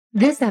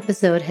This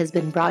episode has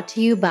been brought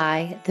to you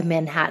by the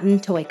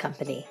Manhattan Toy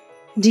Company.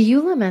 Do you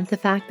lament the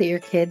fact that your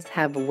kids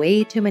have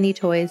way too many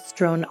toys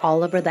strewn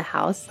all over the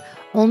house,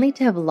 only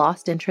to have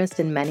lost interest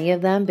in many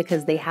of them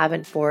because they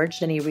haven't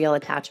forged any real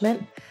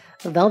attachment?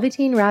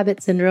 Velveteen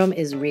Rabbit syndrome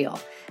is real,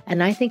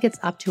 and I think it's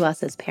up to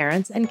us as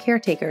parents and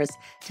caretakers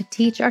to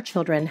teach our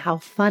children how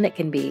fun it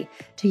can be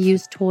to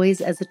use toys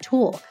as a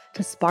tool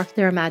to spark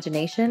their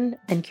imagination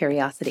and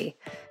curiosity.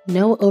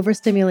 No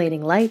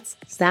overstimulating lights,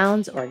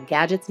 sounds, or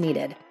gadgets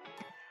needed.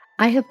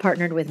 I have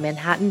partnered with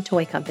Manhattan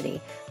Toy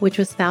Company, which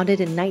was founded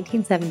in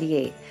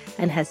 1978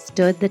 and has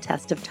stood the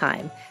test of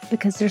time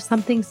because there's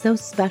something so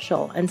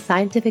special and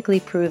scientifically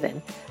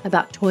proven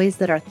about toys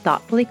that are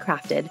thoughtfully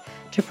crafted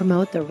to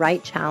promote the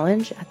right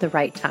challenge at the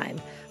right time,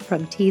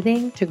 from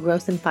teething to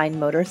gross and fine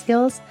motor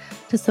skills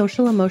to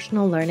social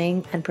emotional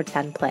learning and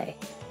pretend play.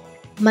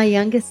 My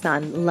youngest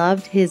son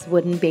loved his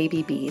wooden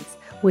baby beads,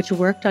 which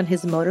worked on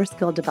his motor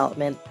skill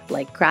development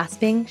like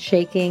grasping,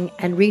 shaking,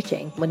 and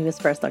reaching when he was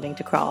first learning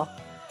to crawl.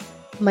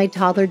 My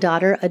toddler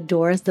daughter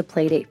adores the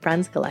Playdate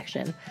Friends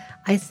collection.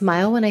 I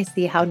smile when I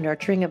see how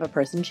nurturing of a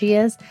person she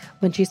is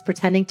when she's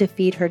pretending to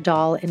feed her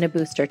doll in a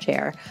booster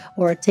chair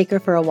or take her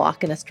for a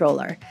walk in a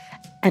stroller.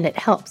 And it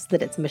helps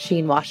that it's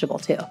machine washable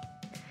too.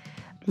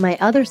 My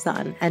other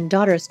son and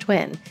daughter's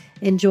twin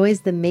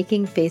enjoys the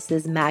Making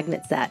Faces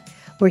magnet set,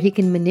 where he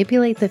can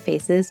manipulate the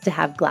faces to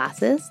have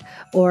glasses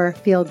or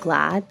feel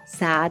glad,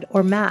 sad,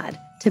 or mad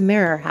to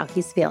mirror how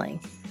he's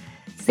feeling.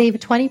 Save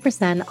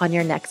 20% on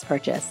your next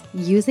purchase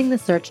using the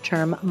search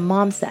term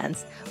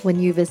MomSense when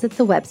you visit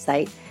the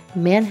website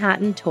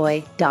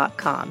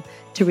manhattantoy.com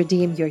to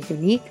redeem your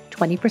unique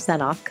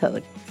 20% off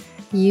code.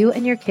 You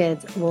and your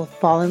kids will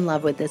fall in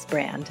love with this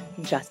brand,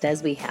 just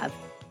as we have.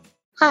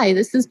 Hi,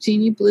 this is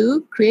Jeanne Bleu,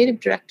 Creative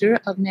Director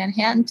of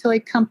Manhattan Toy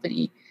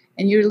Company,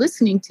 and you're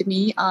listening to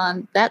me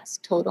on That's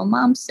Total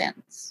Mom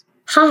Sense.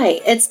 Hi,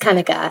 it's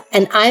Kanika,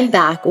 and I'm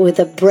back with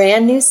a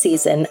brand new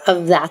season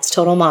of That's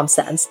Total Mom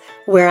Sense,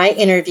 where I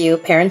interview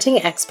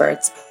parenting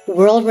experts,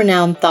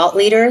 world-renowned thought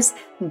leaders,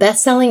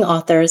 best-selling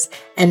authors,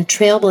 and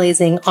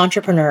trailblazing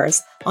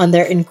entrepreneurs on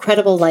their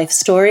incredible life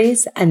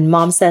stories and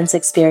mom sense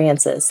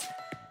experiences.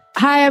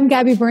 Hi, I'm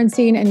Gabby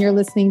Bernstein, and you're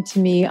listening to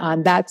me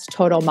on That's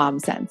Total Mom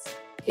Sense.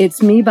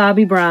 It's me,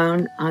 Bobby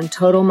Brown, on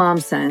Total Mom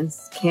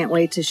Sense. Can't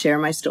wait to share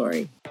my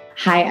story.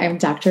 Hi, I'm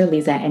Dr.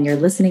 Lisa, and you're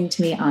listening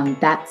to me on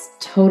That's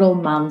Total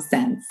Mom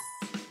Sense.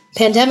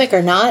 Pandemic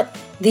or not,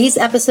 these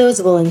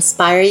episodes will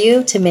inspire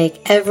you to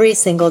make every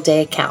single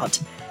day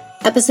count.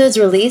 Episodes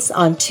release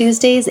on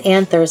Tuesdays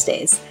and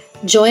Thursdays.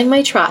 Join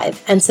my tribe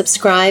and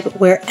subscribe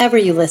wherever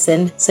you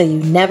listen so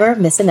you never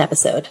miss an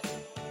episode.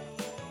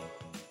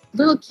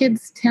 Little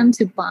kids tend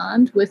to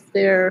bond with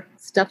their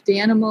stuffed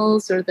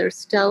animals or their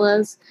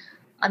Stellas.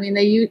 I mean,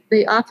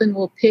 they often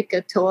will pick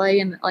a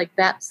toy and like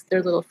that's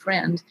their little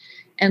friend.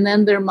 And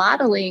then they're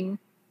modeling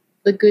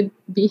the good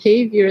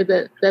behavior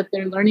that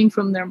they're learning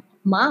from their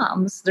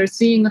moms. They're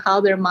seeing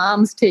how their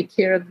moms take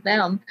care of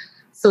them.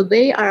 So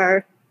they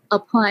are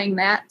applying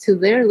that to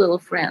their little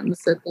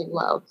friends that they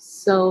love.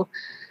 So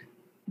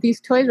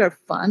these toys are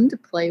fun to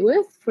play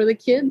with for the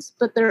kids,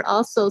 but they're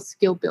also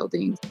skill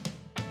building.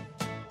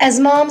 As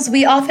moms,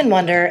 we often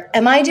wonder,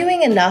 am I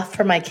doing enough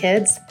for my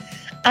kids?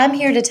 I'm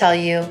here to tell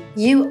you,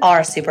 you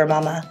are Super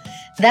Mama.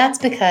 That's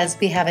because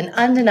we have an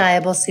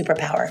undeniable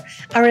superpower,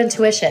 our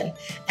intuition,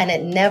 and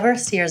it never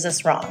steers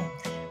us wrong.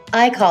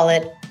 I call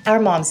it our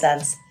mom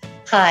sense.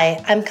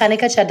 Hi, I'm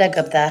Kanika Chadda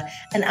Gupta,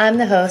 and I'm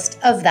the host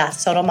of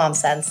That's Total Mom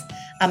Sense.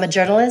 I'm a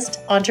journalist,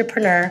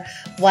 entrepreneur,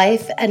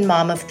 wife, and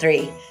mom of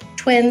 3,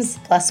 twins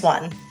plus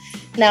 1.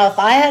 Now, if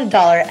I had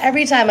 $1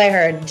 every time I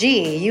heard,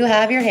 gee, you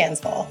have your hands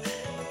full.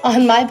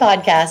 On my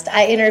podcast,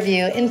 I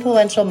interview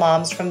influential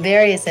moms from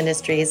various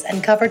industries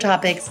and cover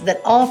topics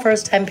that all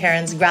first-time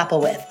parents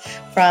grapple with,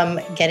 from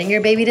getting your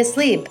baby to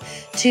sleep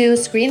to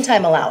screen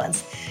time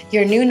allowance,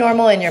 your new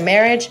normal in your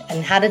marriage,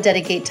 and how to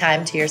dedicate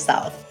time to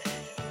yourself.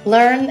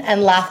 Learn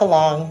and laugh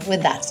along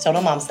with That's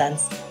Total Mom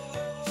Sense.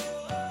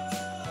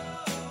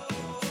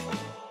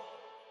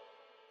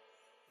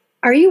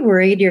 Are you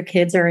worried your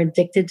kids are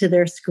addicted to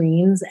their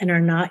screens and are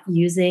not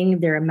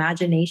using their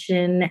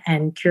imagination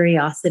and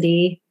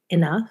curiosity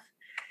enough?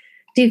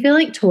 Do you feel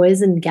like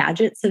toys and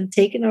gadgets have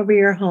taken over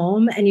your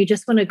home and you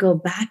just want to go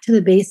back to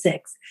the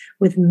basics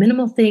with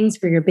minimal things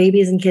for your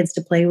babies and kids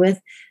to play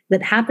with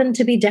that happen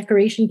to be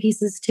decoration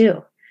pieces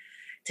too?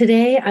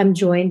 Today, I'm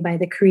joined by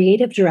the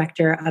creative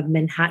director of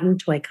Manhattan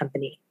Toy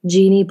Company,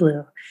 Jeanne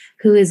Bleu,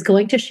 who is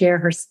going to share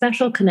her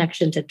special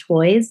connection to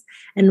toys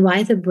and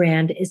why the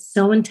brand is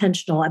so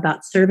intentional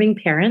about serving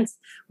parents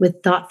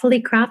with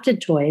thoughtfully crafted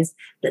toys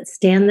that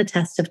stand the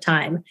test of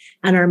time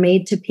and are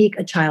made to pique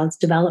a child's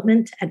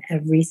development at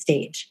every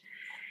stage.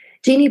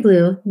 Jeanne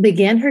Bleu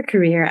began her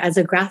career as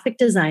a graphic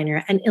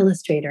designer and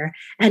illustrator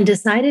and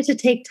decided to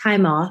take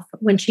time off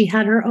when she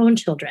had her own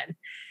children.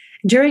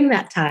 During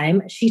that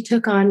time, she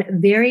took on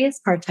various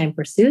part-time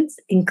pursuits,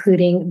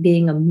 including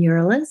being a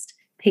muralist,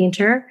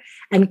 painter,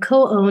 and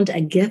co-owned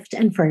a gift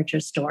and furniture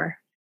store.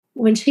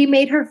 When she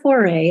made her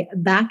foray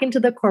back into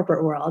the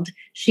corporate world,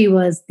 she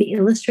was the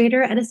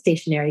illustrator at a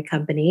stationery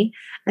company,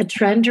 a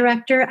trend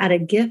director at a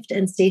gift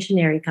and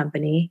stationery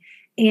company,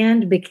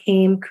 and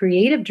became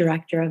creative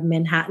director of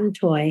Manhattan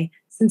Toy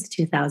since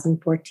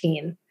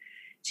 2014.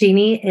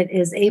 Jeanne, it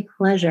is a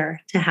pleasure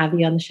to have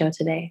you on the show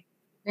today.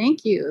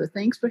 Thank you.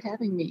 Thanks for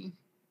having me.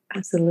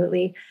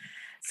 Absolutely.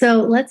 So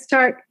let's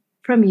start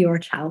from your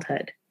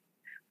childhood.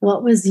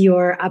 What was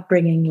your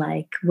upbringing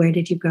like? Where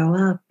did you grow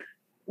up?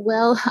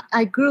 Well,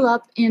 I grew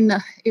up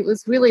it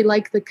was really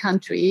like the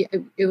country.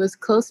 It was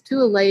close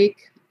to a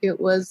lake. It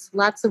was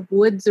lots of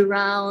woods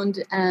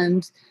around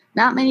and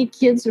not many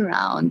kids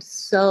around.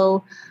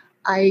 So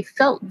I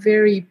felt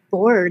very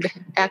bored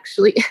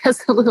actually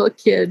as a little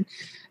kid.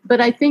 But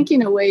I think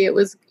in a way it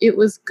was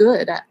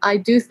good. I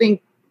do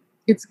think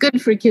it's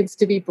good for kids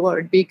to be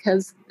bored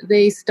because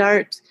they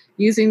start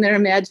using their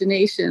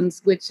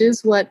imaginations, which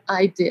is what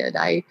I did.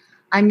 I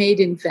made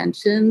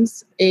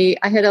inventions. I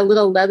had a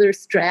little leather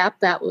strap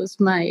that was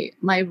my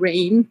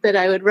rein that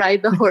I would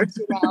ride the horse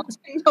around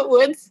in the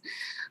woods.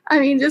 I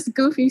mean, just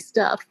goofy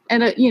stuff,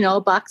 and a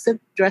box of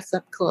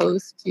dress-up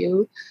clothes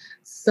too.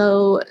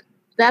 So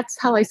that's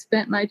how I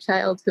spent my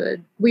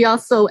childhood. We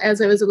also,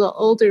 as I was a little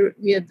older,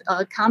 we had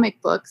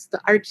comic books. The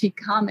Archie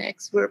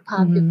comics were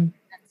popular,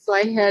 so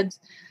I had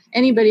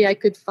anybody I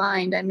could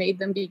find. I made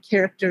them be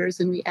characters,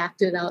 and we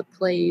acted out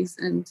plays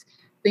and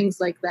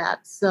things like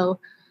that. So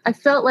I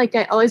felt like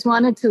I always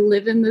wanted to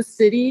live in the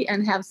city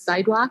and have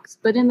sidewalks,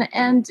 but in the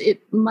end,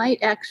 it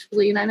might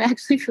actually, and I'm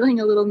actually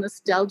feeling a little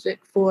nostalgic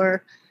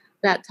for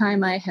that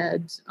time I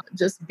had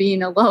just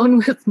being alone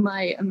with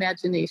my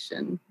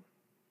imagination.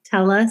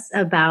 Tell us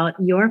about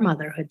your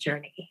motherhood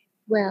journey.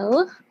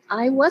 Well,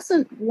 I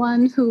wasn't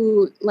one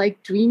who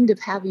dreamed of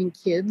having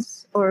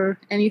kids or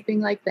anything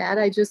like that.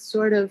 I just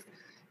sort of,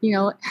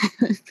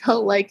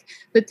 felt like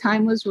the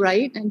time was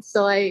right. And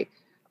so I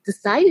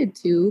decided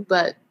to,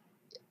 but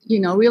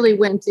really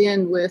went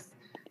in with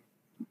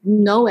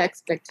no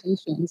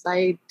expectations.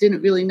 I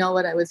didn't really know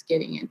what I was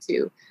getting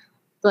into,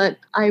 but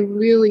I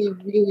really,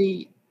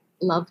 really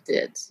loved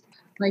it.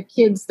 My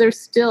kids, they're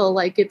still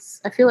I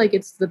feel like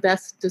it's the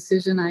best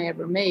decision I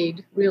ever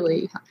made,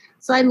 really.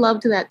 So I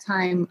loved that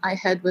time I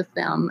had with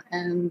them.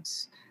 And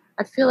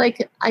I feel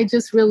like I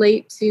just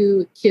relate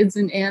to kids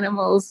and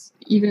animals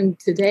even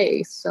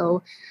today.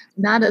 So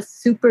not a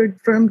super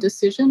firm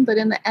decision, but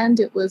in the end,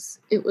 it was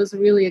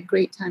really a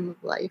great time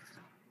of life.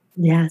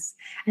 Yes.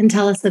 And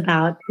tell us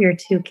about your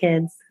two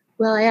kids.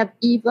 Well, I have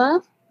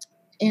Eva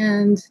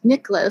and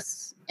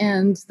Nicholas,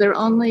 and they're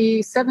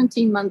only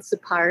 17 months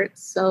apart.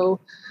 So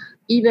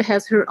Eva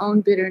has her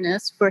own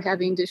bitterness for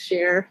having to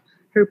share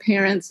her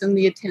parents and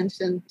the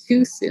attention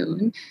too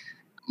soon.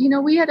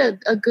 We had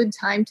a good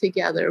time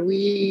together.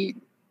 We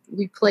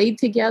played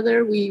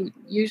together. We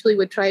usually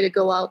would try to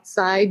go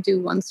outside,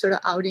 do one sort of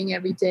outing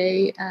every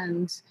day,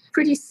 and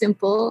pretty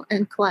simple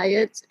and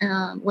quiet.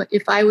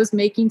 If I was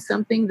making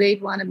something,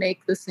 they'd want to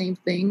make the same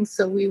thing.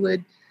 So we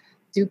would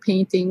do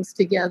paintings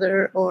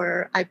together,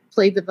 or I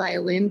played the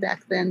violin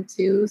back then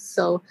too.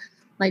 So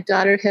my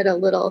daughter had a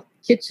little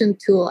kitchen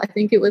tool. I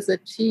think it was a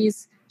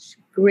cheese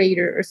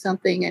grater or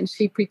something, and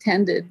she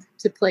pretended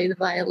to play the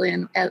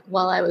violin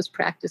while I was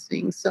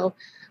practicing. So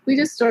we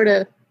just sort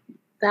of,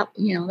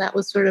 that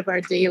was sort of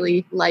our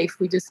daily life.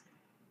 We just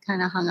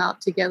kind of hung out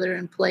together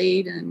and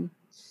played and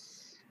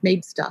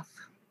made stuff.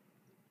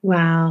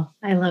 Wow,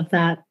 I love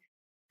that.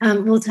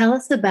 Well, tell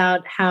us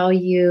about how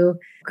you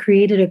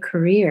created a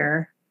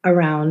career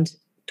around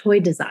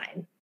toy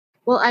design.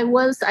 Well,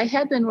 I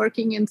had been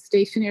working in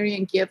stationery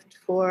and gift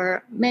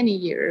for many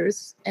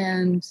years,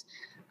 and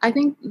I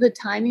think the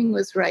timing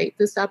was right.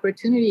 This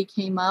opportunity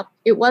came up.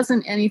 It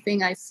wasn't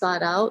anything I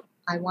sought out.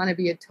 I want to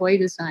be a toy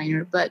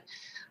designer, but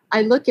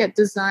I look at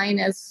design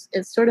as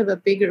sort of a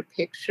bigger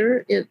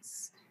picture.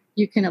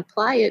 You can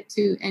apply it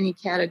to any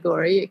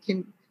category.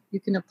 You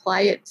can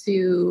apply it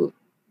to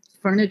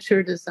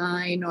furniture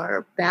design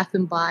or bath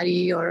and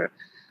body, or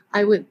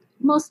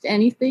most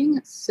anything.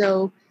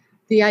 So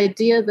the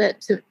idea that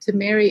to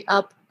marry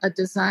up a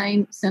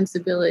design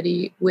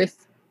sensibility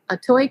with a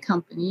toy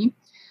company,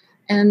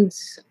 and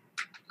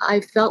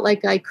I felt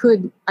like I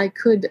could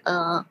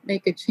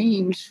make a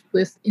change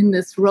in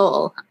this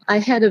role. I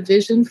had a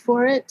vision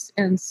for it,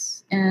 and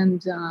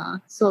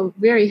so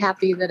very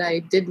happy that I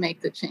did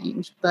make the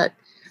change. But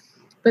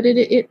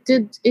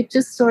it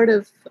just sort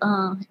of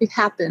it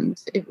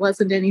happened. It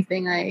wasn't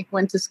anything I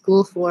went to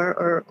school for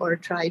or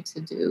tried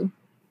to do.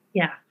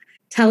 Yeah.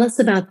 Tell us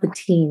about the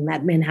team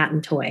at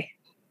Manhattan Toy.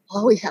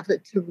 Oh, we have a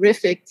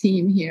terrific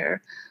team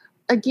here.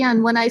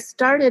 Again, when I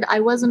started, I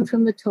wasn't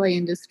from the toy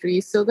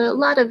industry, so there's a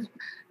lot of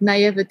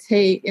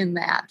naivete in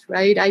that,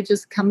 right? I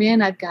just come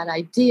in, I've got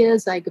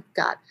ideas, I've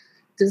got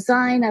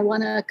design I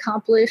want to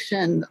accomplish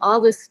and all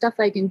this stuff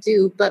I can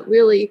do, but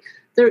really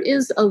there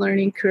is a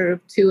learning curve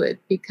to it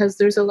because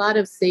there's a lot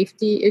of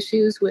safety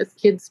issues with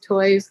kids'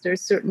 toys.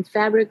 There's certain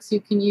fabrics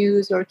you can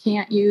use or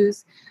can't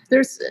use.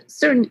 There's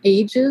certain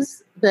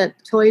ages that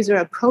toys are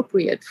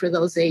appropriate for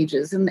those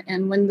ages.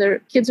 And when their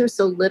kids are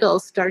so little,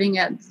 starting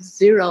at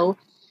 0,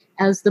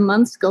 as the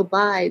months go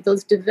by,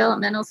 those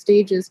developmental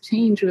stages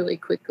change really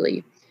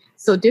quickly.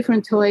 So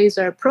different toys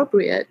are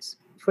appropriate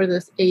for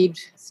this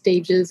age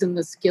stages and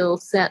the skill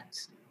set,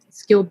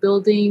 skill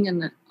building,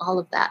 and all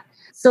of that.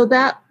 So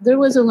that there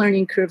was a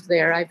learning curve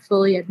there. I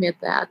fully admit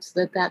that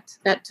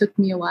took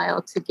me a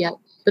while to get.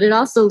 But it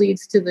also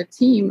leads to the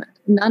team.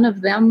 None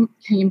of them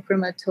came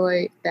from a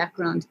toy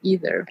background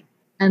either.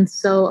 And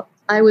so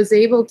I was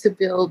able to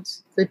build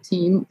the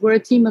team. We're a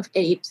team of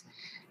 8.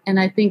 And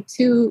I think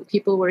 2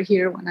 people were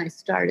here when I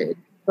started,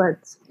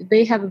 but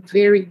they have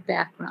varied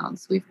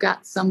backgrounds. We've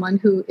got someone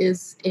who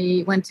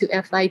went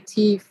to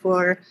FIT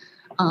for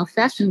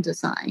fashion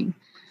design.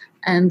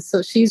 And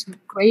so she's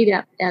great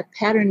at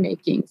pattern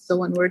making. So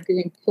when we're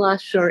doing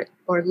plush or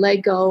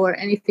Lego or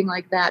anything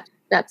like that,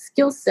 that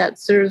skill set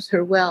serves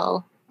her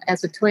well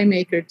as a toy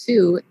maker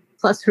too,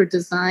 plus her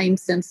design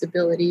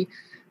sensibility.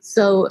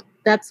 So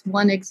that's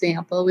one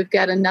example. We've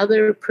got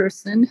another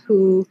person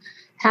who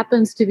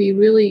happens to be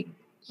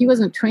he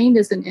wasn't trained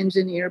as an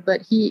engineer,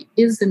 but he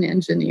is an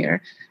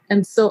engineer.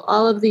 And so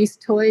all of these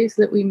toys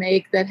that we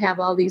make that have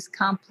all these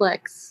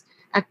complex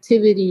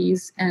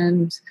activities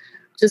and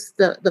just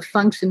the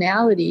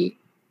functionality,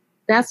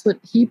 that's what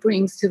he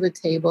brings to the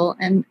table.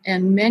 And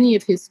many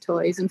of his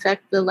toys, in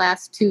fact, the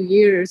last 2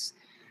 years,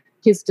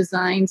 his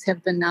designs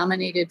have been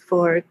nominated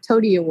for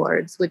Toady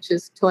Awards, which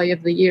is Toy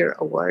of the Year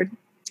award.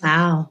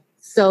 Wow.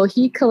 So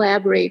he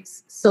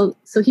collaborates. So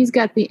he's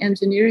got the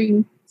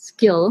engineering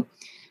skill.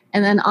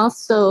 And then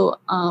also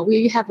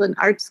we have an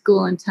art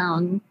school in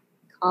town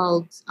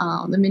called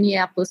the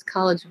Minneapolis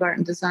College of Art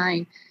and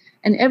Design.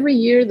 And every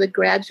year the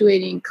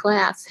graduating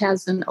class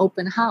has an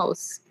open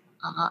house.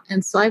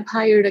 And so I've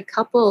hired a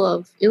couple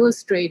of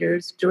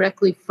illustrators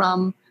directly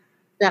from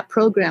that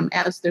program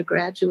as they're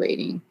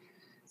graduating.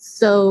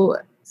 So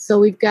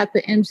we've got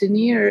the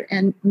engineer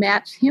and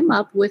match him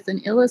up with an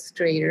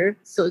illustrator.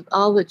 So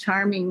all the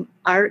charming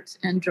art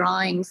and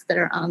drawings that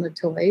are on the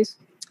toys.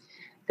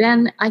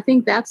 Then I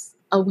think that's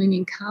a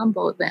winning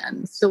combo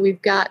then. So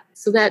we've got,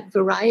 that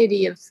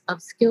variety of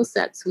skill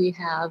sets we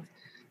have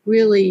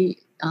really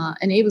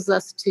enables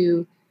us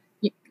to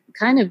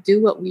kind of do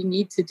what we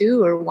need to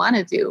do or want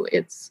to do.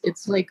 It's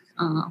like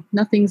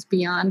nothing's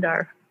beyond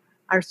our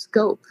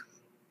scope.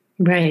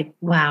 Right.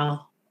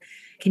 Wow.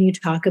 Can you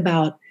talk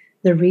about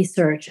the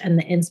research and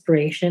the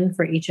inspiration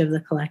for each of the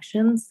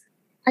collections?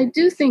 I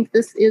do think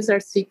this is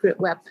our secret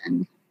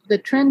weapon. The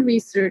trend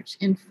research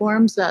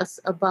informs us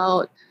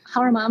about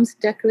how are moms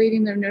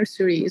decorating their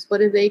nurseries? What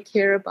do they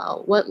care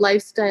about? What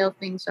lifestyle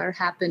things are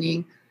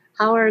happening?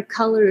 How are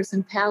colors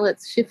and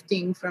palettes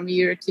shifting from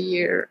year to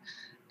year?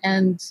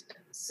 And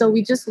so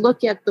we just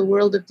look at the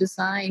world of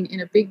design in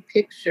a big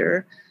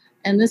picture.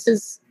 And this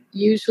is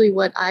usually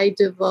what I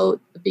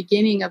devote the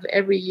beginning of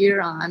every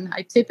year on.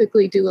 I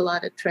typically do a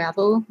lot of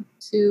travel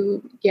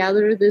to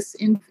gather this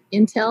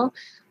intel.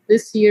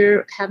 This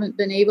year, haven't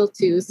been able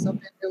to, so I've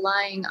been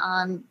relying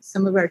on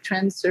some of our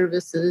trend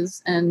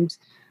services and,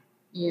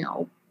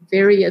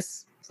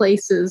 various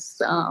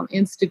places,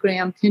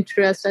 Instagram,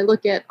 Pinterest. I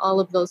look at all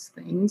of those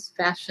things,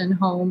 fashion,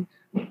 home,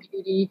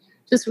 beauty,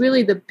 just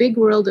really the big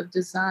world of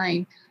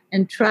design,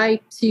 and try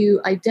to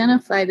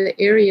identify the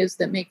areas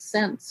that make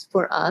sense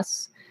for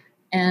us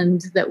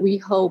and that we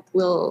hope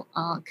will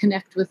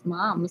connect with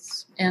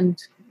moms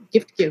and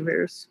gift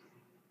givers.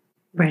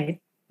 Right.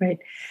 Right.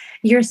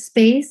 Your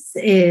space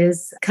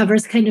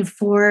covers kind of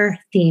 4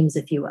 themes,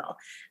 if you will.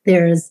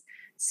 There's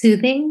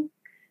soothing,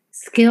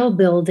 skill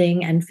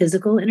building and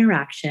physical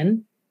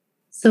interaction,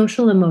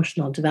 social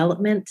emotional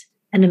development,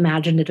 and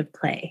imaginative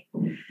play.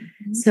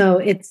 Mm-hmm. So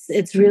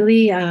it's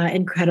really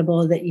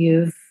incredible that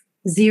you've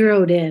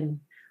zeroed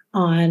in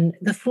on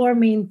the 4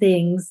 main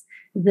things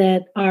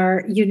that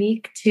are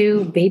unique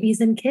to babies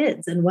and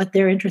kids and what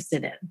they're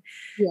interested in.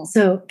 Yeah.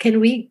 So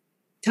can we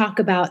talk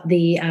about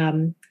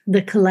the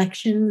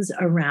collections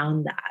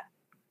around that?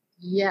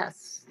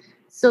 Yes.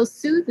 So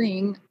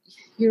soothing,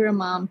 you're a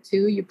mom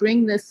too. You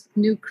bring this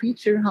new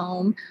creature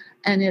home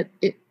and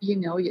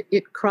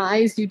it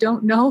cries. You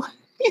don't know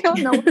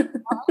what's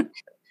wrong.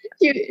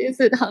 Is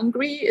it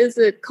hungry? Is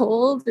it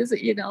cold? Is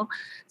it,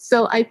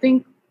 So I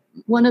think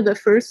one of the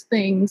first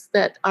things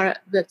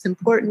that's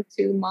important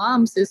to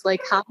moms is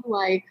like, how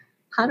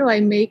do I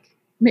make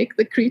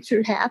the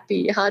creature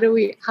happy? How do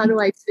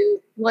I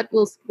soothe?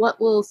 What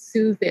will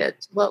soothe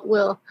it?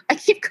 I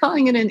keep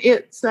calling it an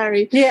it,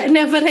 sorry. Yeah,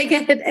 no, but I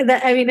get it.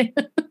 I mean,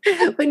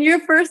 when you're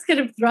first kind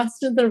of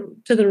thrust to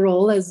the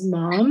role as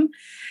mom,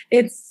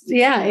 it's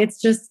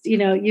just,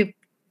 you've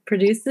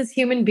produced this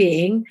human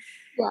being.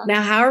 Yeah.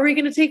 Now, how are we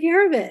going to take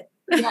care of it?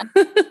 Yeah.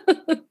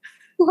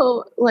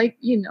 So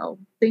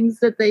things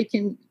that they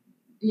can,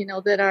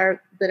 that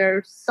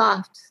are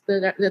soft,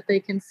 that they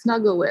can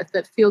snuggle with,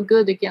 that feel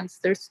good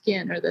against their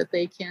skin, or that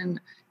they can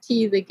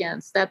teethe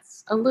against.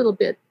 That's a little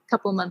bit,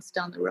 couple months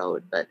down the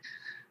road, but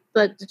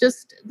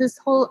just this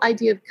whole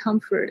idea of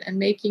comfort and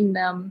making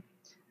them,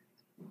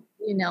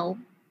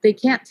 they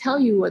can't tell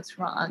you what's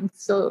wrong.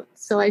 So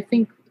I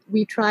think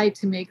we try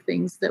to make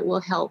things that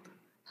will help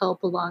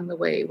along the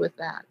way with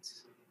that.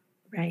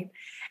 Right.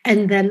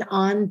 And then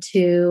on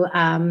to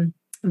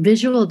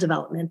visual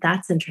development.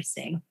 That's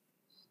interesting.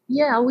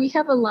 Yeah, we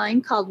have a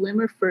line called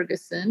Wimmer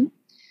Ferguson,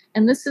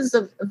 and this is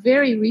a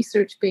very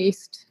research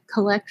based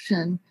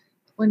collection.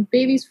 When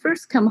babies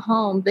first come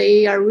home,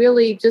 they are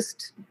really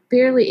just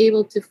barely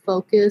able to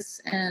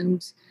focus,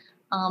 and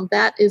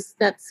that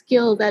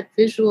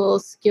visual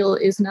skill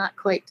is not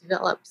quite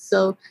developed.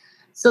 So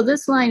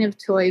this line of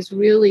toys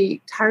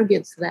really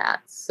targets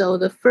that. So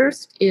the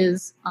first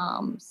is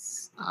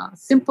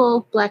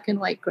simple black and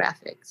white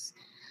graphics,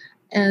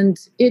 and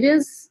it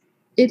is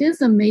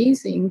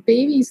amazing.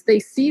 Babies, they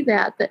see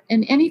that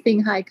and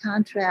anything high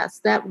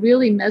contrast, that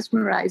really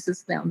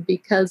mesmerizes them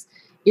because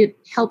it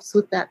helps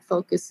with that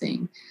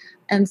focusing.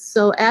 And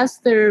so as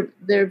their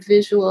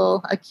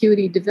visual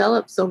acuity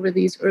develops over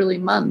these early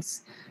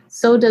months,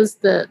 so does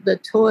the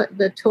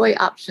toy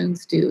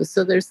options do.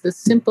 So there's the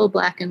simple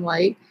black and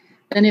white,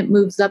 then it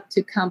moves up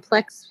to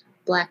complex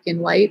black and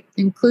white,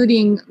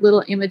 including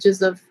little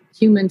images of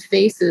human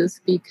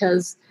faces,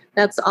 because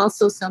that's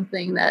also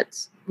something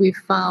that we've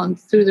found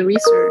through the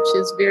research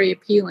is very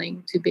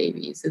appealing to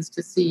babies, is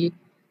to see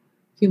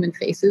human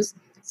faces.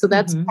 So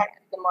that's part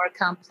of the more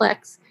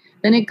complex.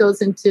 Then it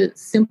goes into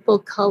simple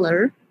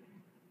color,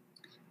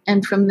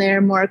 and from there,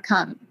 more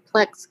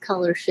complex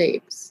color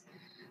shapes.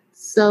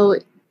 So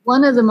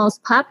one of the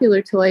most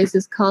popular toys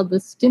is called the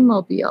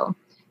Stimmobile.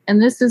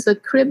 And this is a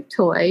crib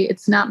toy.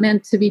 It's not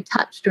meant to be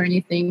touched or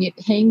anything. It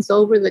hangs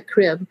over the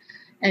crib.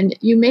 And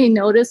you may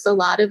notice a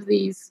lot of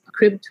these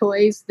crib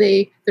toys,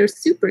 they're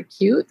super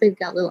cute. They've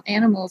got little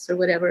animals or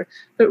whatever.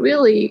 But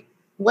really,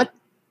 what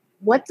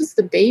does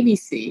the baby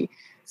see?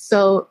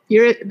 So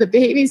the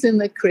baby's in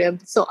the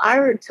crib. So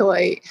our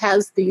toy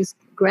has these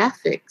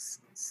graphics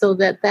so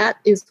that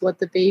is what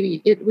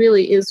it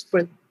really is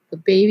for the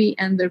baby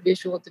and their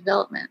visual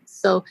development.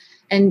 So,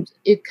 and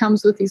it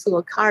comes with these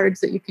little cards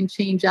that you can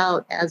change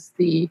out as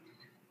the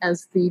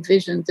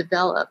vision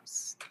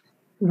develops.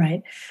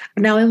 Right.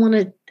 Now I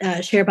want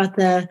to share about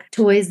the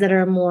toys that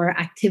are more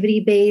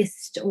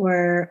activity-based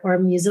or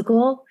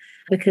musical,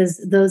 because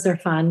those are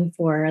fun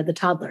for the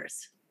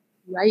toddlers.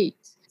 Right.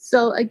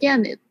 So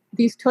again,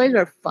 these toys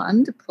are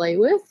fun to play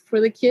with for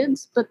the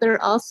kids, but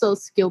they're also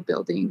skill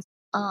building.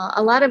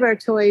 A lot of our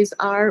toys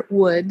are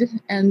wood,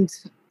 and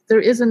there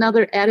is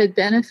another added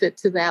benefit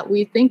to that.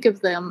 We think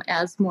of them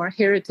as more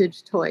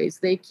heritage toys.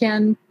 They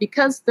can,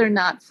 because they're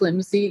not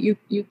flimsy,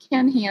 you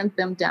can hand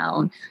them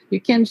down,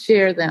 you can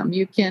share them,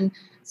 you can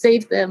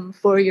save them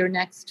for your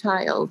next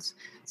child.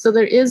 So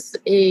there is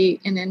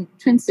an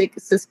intrinsic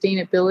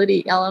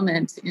sustainability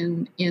element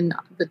in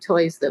the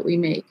toys that we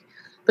make.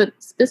 But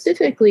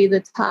specifically the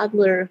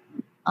toddler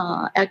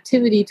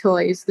activity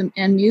toys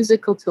and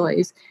musical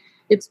toys,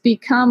 it's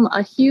become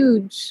a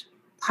huge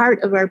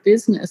part of our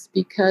business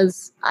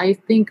because I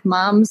think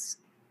moms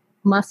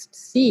must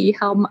see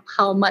how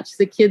much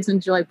the kids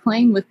enjoy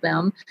playing with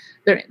them.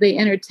 They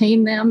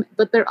entertain them,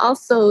 but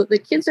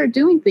the kids are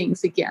doing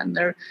things again.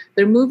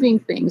 They're moving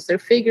things. They're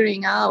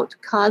figuring out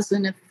cause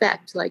and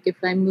effect. Like if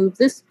I move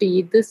this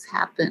bead, this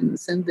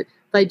happens, and if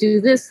I do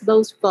this,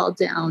 those fall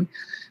down.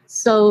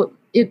 So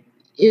it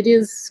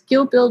is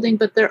skill building,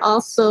 but they're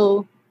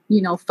also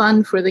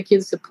fun for the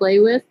kids to play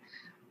with.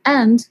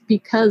 And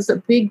because a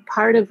big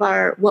part of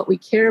what we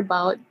care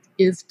about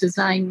is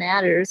design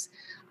matters,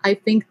 I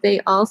think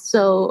they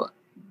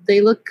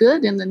look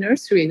good in the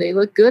nursery. They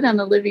look good on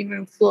the living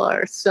room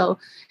floor. So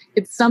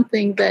it's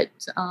something that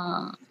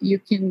you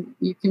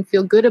can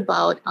feel good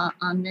about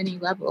on many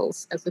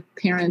levels as a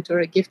parent or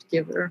a gift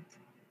giver.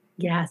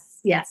 Yes,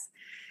 yes.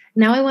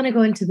 Now I want to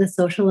go into the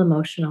social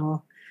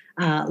emotional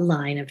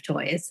line of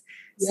toys.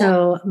 Yeah.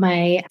 So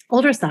my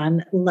older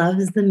son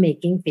loves the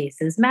Making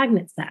Faces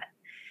magnet set.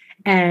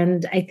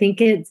 And I think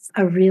it's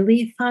a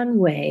really fun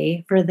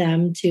way for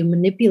them to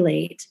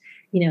manipulate,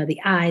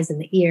 the eyes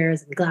and the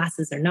ears and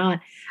glasses or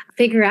not,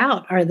 figure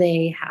out, are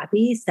they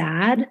happy,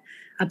 sad,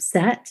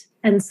 upset?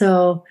 And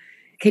so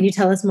can you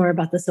tell us more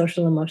about the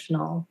social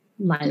emotional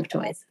line of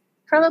toys?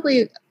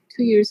 Probably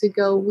 2 years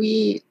ago,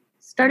 we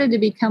started to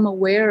become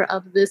aware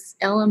of this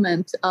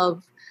element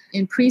of,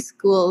 in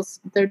preschools,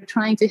 they're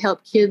trying to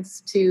help kids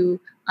to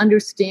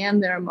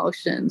understand their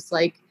emotions.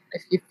 Like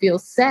if you feel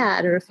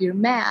sad or if you're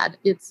mad,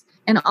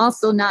 and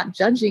also not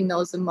judging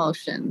those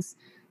emotions.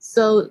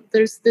 So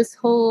there's this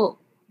whole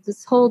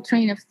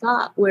train of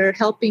thought where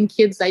helping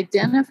kids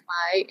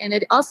identify, and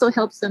it also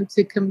helps them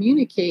to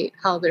communicate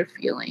how they're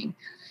feeling.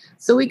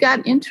 So we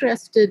got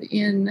interested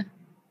in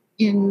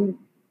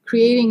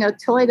creating a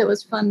toy that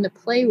was fun to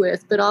play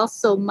with, but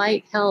also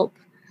might help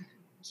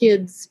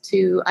kids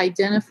to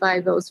identify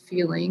those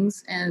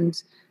feelings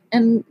and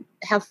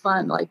have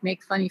fun, like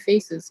make funny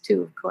faces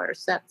too, of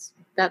course.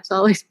 That's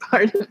always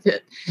part of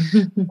it.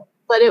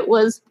 But it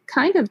was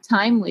kind of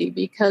timely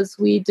because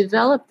we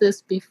developed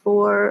this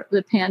before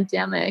the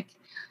pandemic.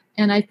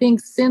 And I think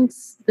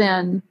since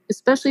then,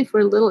 especially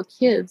for little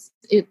kids,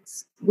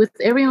 it's with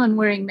everyone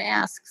wearing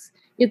masks,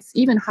 it's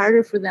even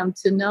harder for them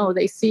to know.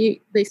 They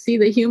see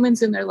the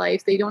humans in their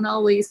life. They don't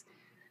always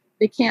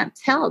they can't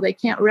tell, they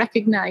can't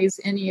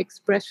recognize any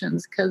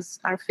expressions because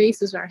our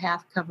faces are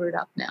half covered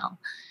up now.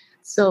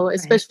 So Right.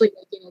 especially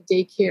like in a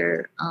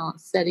daycare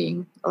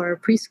setting or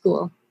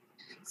preschool.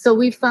 So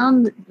we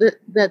found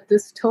that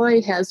this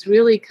toy has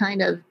really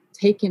kind of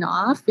taken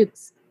off.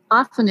 It's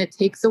often it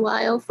takes a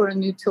while for a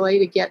new toy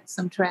to get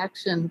some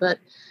traction, but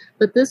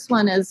this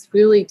one has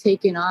really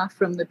taken off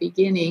from the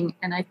beginning.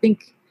 And I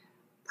think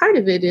part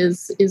of it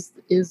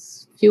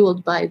is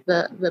fueled by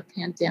the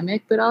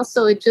pandemic, but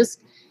also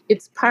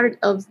it's part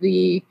of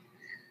the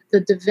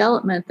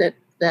development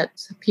that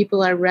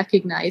people are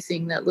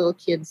recognizing that little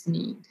kids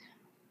need.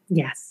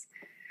 Yes.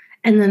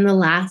 And then the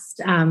last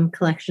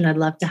collection I'd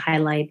love to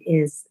highlight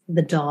is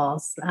the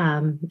dolls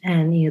and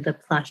the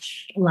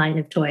plush line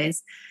of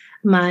toys.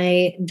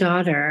 My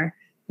daughter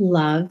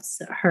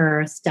loves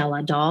her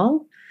Stella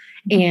doll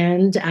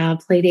and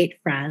Playdate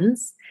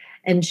Friends,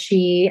 and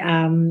she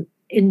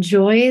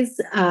enjoys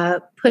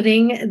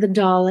putting the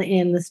doll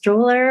in the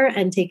stroller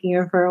and taking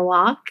her for a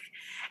walk.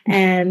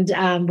 And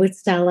with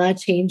Stella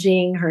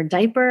changing her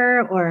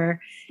diaper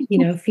or,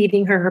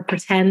 feeding her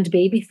pretend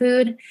baby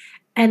food.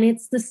 And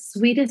it's the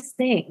sweetest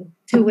thing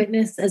to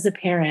witness as a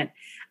parent,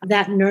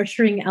 that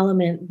nurturing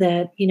element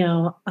that,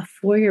 a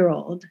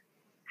 4-year-old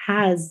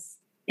has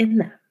in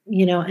them,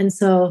 And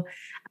so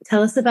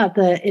tell us about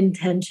the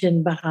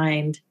intention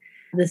behind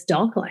this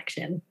doll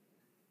collection.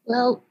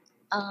 Well,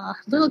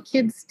 little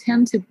kids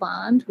tend to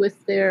bond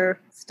with their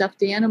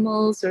stuffed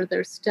animals or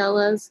their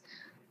Stellas.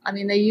 I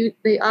mean,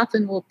 they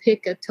often will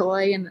pick a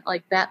toy and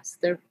like that's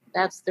their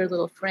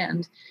little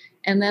friend,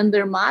 and then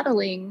they're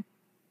modeling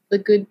the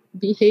good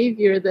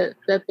behavior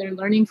that they're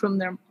learning from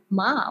their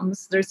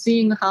moms. They're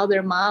seeing how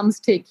their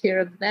moms take care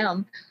of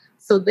them,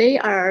 so they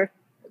are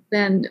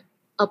then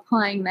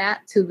applying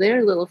that to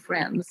their little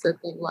friends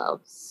that they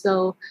love.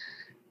 So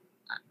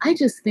I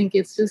just think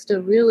it's just a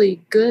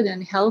really good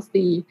and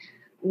healthy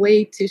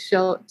way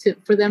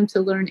for them to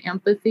learn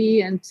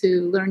empathy and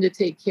to learn to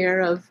take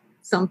care of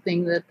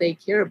something that they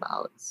care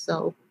about.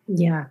 So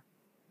Yeah,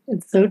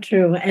 it's so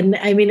true. And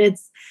I mean,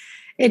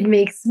 it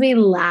makes me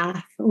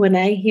laugh when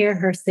I hear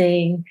her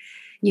saying,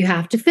 "You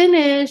have to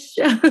finish,"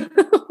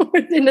 or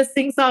in a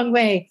sing-song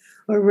way,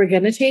 or "We're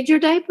gonna change your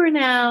diaper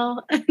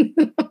now."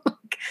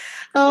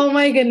 Oh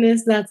my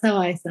goodness, that's how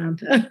I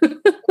sound.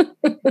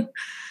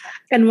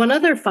 And one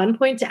other fun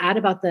point to add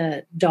about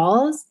the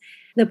dolls,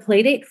 the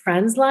Playdate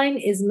Friends line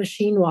is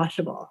machine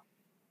washable.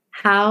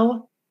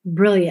 How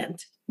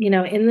brilliant,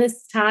 in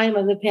this time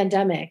of the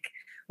pandemic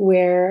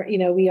where,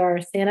 we are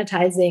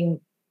sanitizing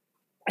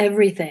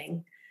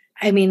everything.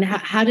 I mean,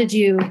 how did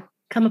you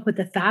come up with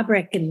the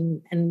fabric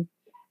and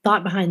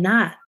thought behind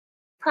that?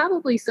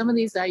 probably some of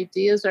these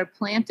ideas are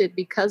planted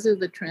because of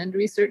the trend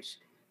research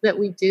that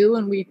we do,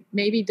 and we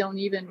maybe don't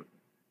even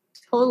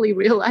totally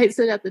realize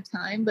it at the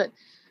time. But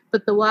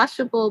the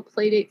washable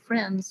Playdate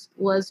Friends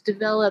was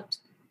developed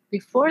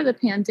before the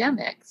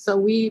pandemic. So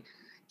we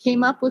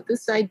came up with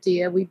this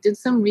idea. We did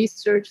some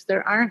research.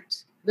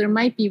 There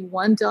might be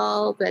one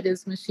doll that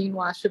is machine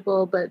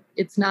washable, but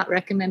it's not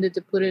recommended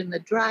to put it in the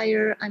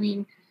dryer. I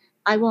mean,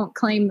 I won't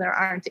claim there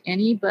aren't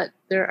any, but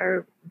there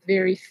are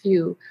very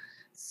few.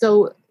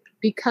 So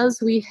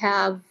because we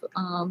have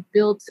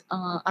built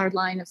our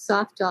line of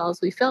soft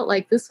dolls, we felt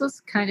like this was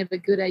kind of a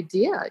good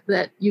idea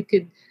that you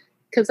could,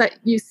 because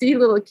you see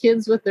little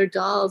kids with their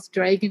dolls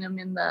dragging them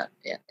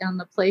on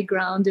the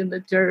playground in the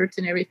dirt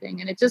and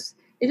everything, and it just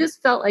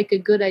felt like a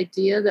good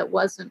idea that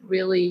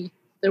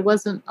there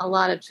wasn't a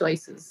lot of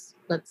choices,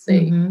 let's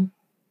say, Hmm.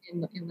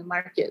 in the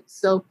market.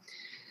 So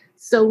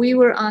we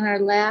were on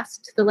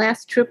the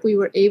last trip we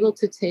were able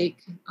to take,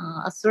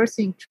 a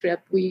sourcing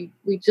trip. We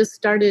just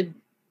started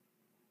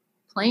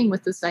playing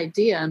with this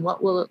idea and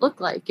what will it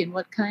look like and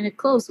what kind of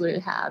clothes would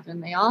it have,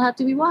 and they all have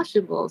to be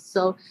washable.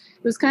 So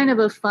it was kind of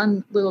a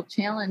fun little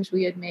challenge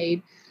we had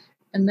made.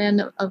 And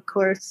then of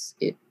course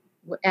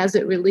as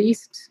it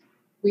released,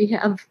 we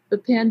have the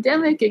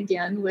pandemic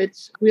again,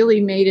 which really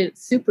made it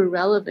super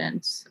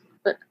relevant.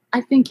 But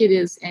I think it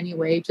is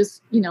anyway.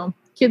 Just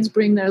kids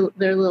bring their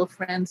little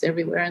friends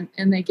everywhere,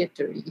 and they get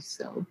dirty.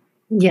 So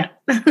Yeah,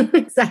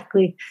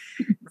 exactly.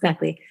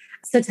 Exactly.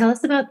 So tell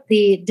us about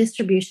the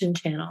distribution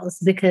channels,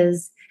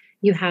 because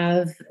you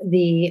have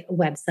the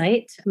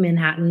website,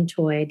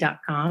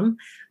 manhattantoy.com,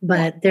 yeah,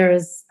 but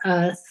there's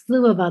a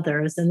slew of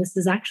others, and this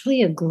is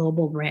actually a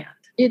global brand.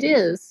 it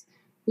is.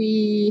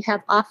 We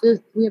have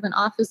an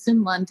office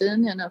in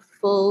London and a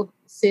full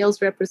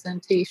sales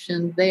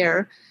representation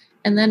there,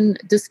 and then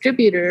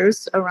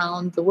distributors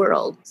around the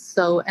world.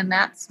 So, and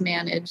that's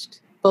managed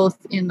both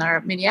in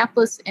our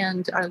Minneapolis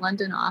and our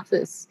London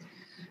office.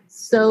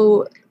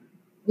 So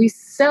we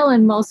sell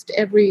in most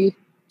every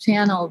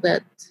channel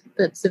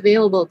that's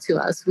available to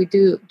us. We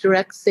do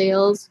direct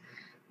sales.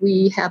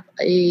 We have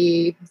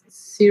a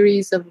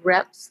series of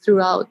reps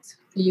throughout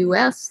the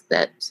U.S.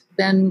 that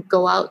then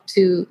go out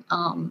to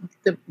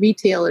the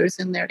retailers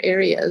in their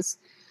areas.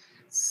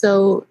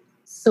 So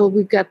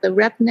we've got the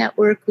rep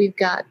network, we've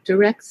got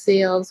direct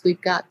sales,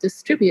 we've got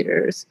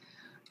distributors,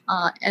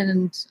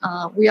 and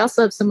we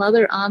also have some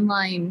other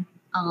online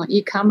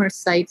e-commerce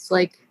sites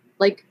like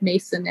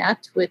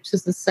Masonette, which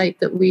is a site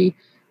that we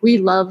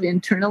love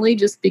internally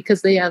just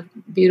because they have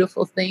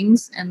beautiful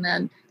things. And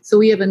then so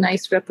we have a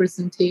nice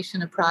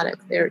representation of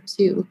product there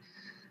too.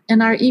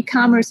 And our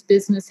e-commerce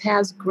business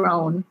has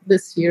grown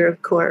this year,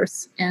 of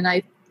course. And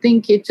I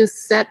think it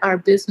just set our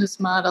business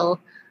model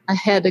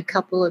ahead a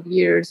couple of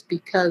years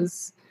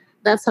because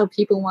that's how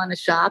people want to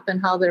shop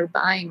and how they're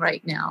buying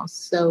right now.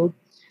 So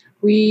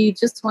we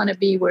just want to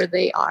be where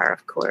they are,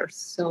 of course.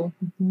 So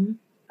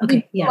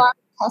Okay, we do a lot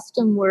of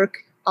custom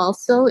work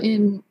also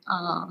in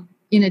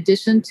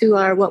addition to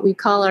our what we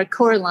call our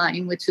core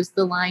line, which is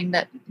the line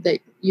that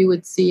you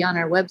would see on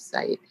our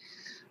website.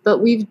 But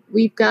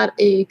we've got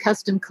a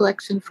custom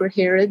collection for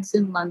Harrods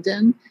in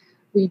London.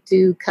 We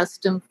do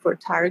custom for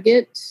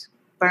Target,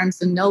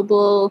 Barnes &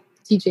 Noble,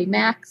 TJ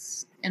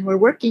Maxx, and we're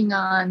working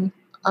on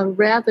a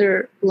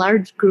rather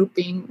large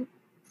grouping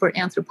for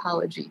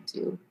Anthropologie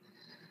too.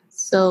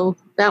 So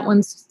that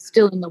one's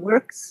still in the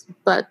works,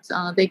 but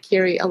they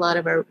carry a lot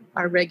of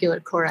our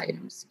regular core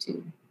items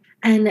too.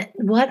 And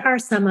what are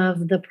some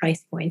of the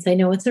price points? I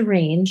know it's a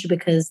range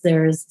because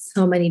there's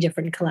so many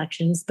different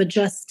collections, but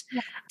just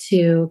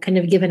to kind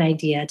of give an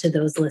idea to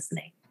those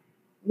listening.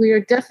 We are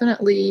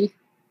definitely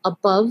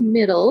above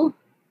middle,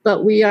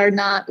 but we are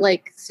not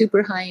like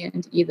super high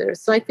end either.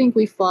 So I think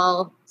we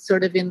fall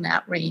sort of in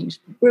that range.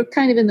 We're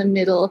kind of in the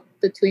middle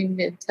between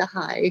mid to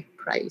high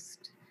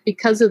priced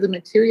because of the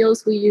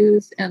materials we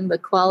use and the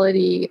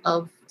quality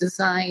of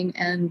design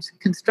and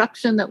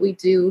construction that we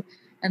do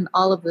and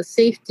all of the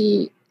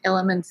safety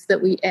elements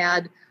that we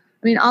add.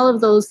 I mean, all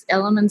of those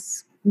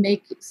elements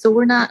make, so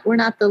we're not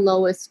the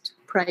lowest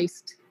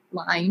priced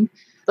line,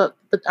 but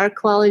our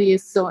quality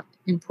is so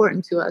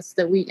important to us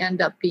that we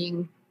end up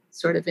being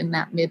sort of in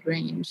that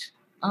mid-range.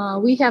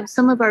 We have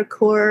some of our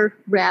core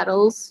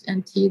rattles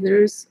and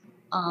teethers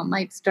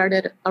might start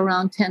at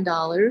around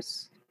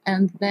 $10.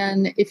 And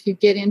then if you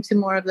get into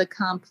more of the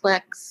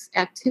complex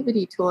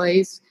activity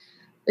toys,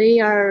 they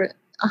are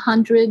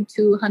 $100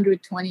 to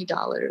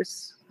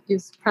 $120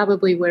 is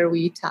probably where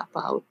we top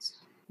out.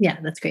 Yeah,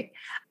 that's great.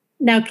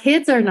 Now,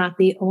 kids are not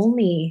the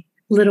only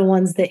little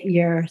ones that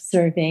you're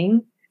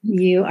serving.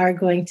 You are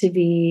going to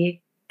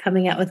be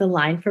coming out with a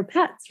line for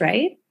pets,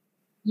 right?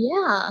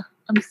 Yeah,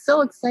 I'm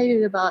so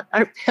excited about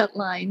our pet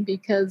line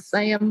because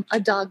I am a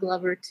dog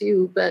lover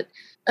too. But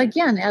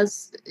again,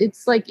 as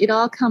it's like it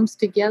all comes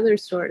together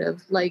sort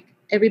of like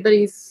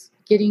everybody's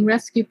getting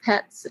rescue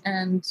pets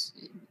and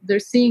they're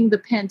seeing the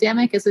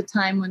pandemic as a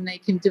time when they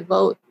can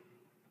devote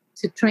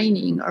to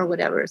training or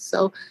whatever.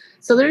 So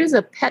there is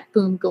a pet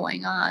boom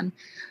going on.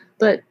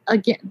 But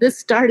again, this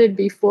started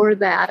before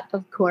that,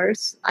 of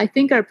course. I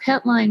think our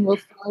pet line will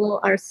follow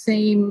our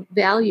same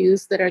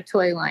values that our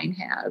toy line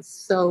has.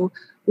 So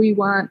we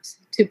want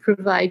to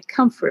provide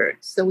comfort.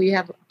 So we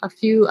have a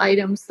few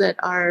items that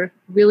are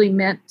really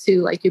meant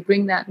to, like you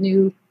bring that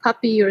new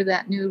puppy or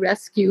that new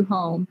rescue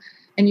home,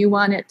 and you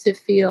want it to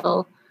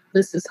feel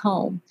this is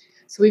home.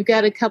 So we've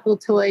got a couple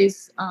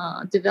toys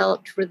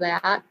developed for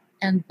that.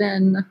 And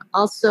then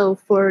also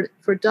for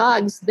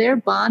dogs, their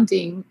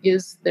bonding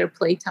is their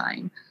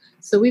playtime.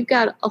 So we've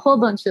got a whole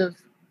bunch of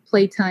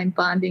playtime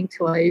bonding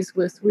toys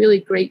with really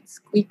great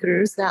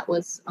squeakers. That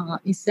was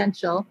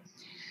essential.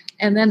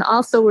 And then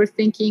also we're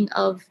thinking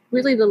of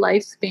really the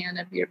lifespan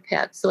of your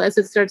pet. So as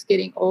it starts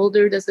getting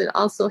older, does it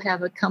also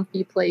have a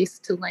comfy place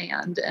to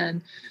land?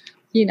 And,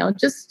 you know,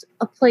 just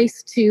a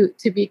place to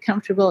be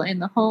comfortable in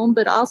the home,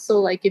 but also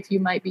like if you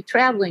might be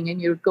traveling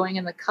and you're going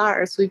in the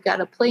car. So we've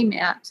got a play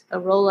mat, a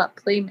roll-up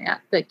play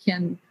mat that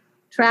can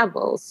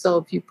travel. So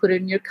if you put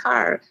it in your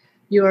car,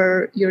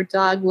 your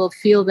dog will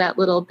feel that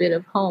little bit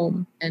of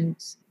home and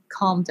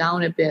calm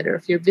down a bit. Or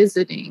if you're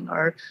visiting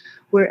or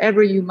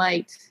wherever you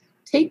might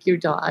take your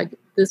dog,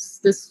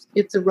 it's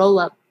a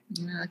roll-up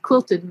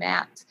quilted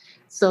mat.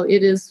 So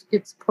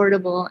it's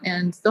portable,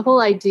 and the whole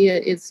idea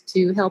is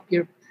to help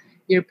your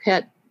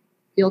pet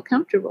feel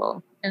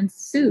comfortable and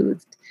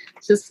soothed,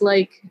 just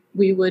like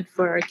we would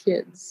for our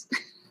kids.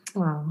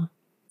 Oh,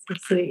 so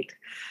sweet.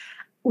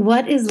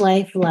 What is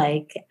life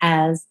like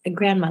as a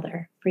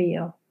grandmother for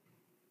you?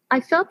 I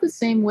felt the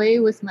same way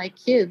with my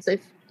kids.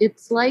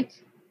 It's like,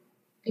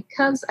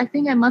 because I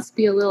think I must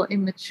be a little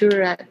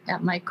immature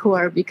at my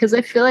core, because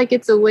I feel like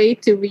it's a way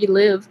to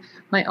relive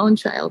my own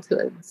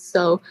childhood.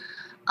 So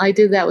I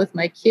did that with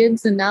my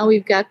kids, and now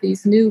we've got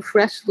these new,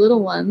 fresh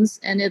little ones,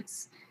 and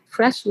it's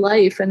fresh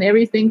life, and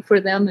everything for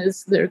them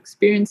is they're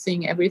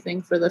experiencing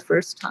everything for the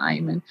first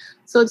time. And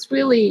so it's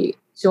really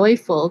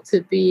joyful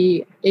to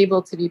be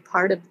able to be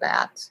part of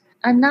that.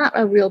 I'm not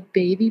a real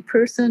baby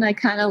person. I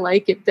kind of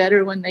like it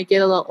better when they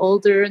get a little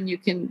older and you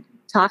can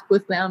talk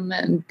with them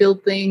and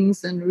build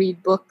things and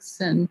read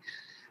books. And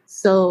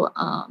so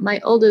my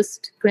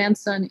oldest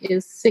grandson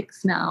is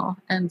 6 now.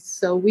 And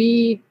so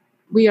we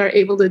are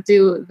able to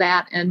do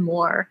that and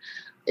more.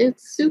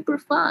 It's super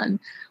fun.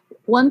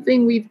 One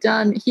thing we've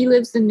done, he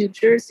lives in New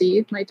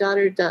Jersey, my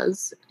daughter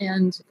does.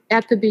 And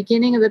at the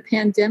beginning of the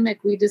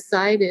pandemic, we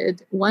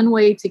decided one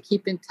way to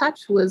keep in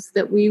touch was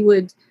that we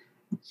would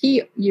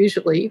he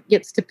usually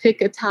gets to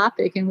pick a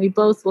topic, and we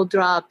both will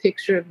draw a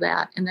picture of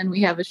that. And then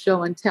we have a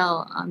show and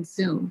tell on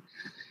Zoom.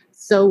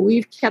 So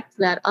we've kept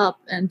that up,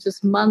 and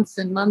just months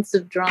and months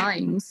of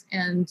drawings,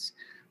 and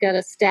got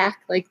a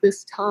stack like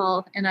this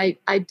tall. And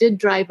I did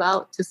drive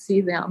out to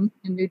see them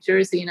in New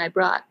Jersey, and I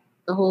brought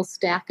the whole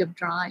stack of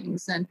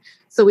drawings. And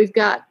so we've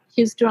got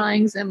his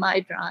drawings and my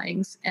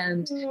drawings.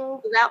 And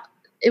that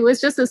it was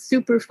just a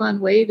super fun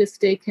way to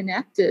stay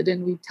connected.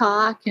 And we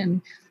talk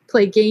and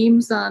play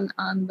games on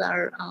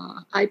our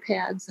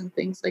iPads and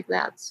things like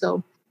that.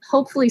 So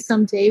hopefully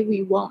someday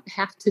we won't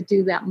have to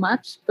do that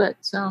much.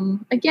 But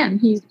again,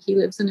 he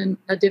lives in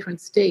a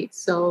different state.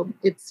 So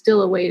it's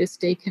still a way to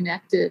stay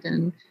connected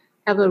and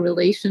have a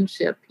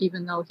relationship,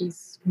 even though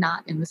he's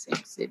not in the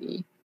same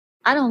city.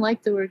 I don't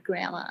like the word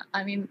grandma.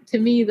 I mean, to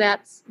me,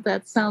 that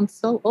sounds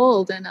so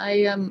old, and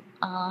I'm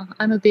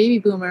a baby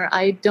boomer.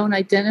 I don't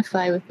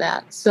identify with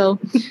that. So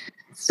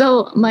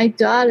my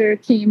daughter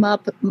came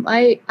up.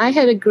 I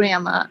had a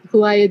grandma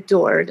who I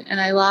adored,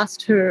 and I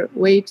lost her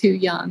way too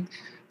young.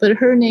 But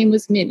her name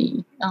was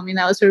Minnie. I mean,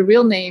 that was her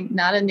real name,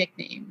 not a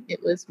nickname.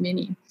 It was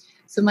Minnie.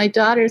 So my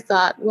daughter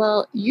thought,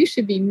 well, you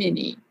should be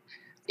Minnie.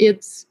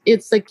 It's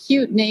a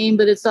cute name,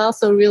 but it's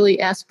also really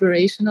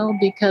aspirational,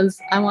 because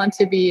I want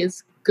to be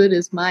as good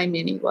as my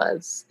Minnie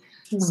was.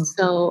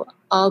 So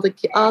all the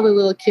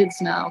little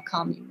kids now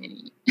call me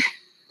Minnie.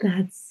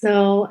 That's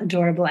so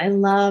adorable. I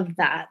love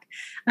that.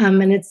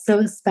 And it's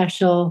so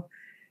special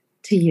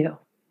to you.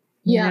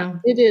 Yeah,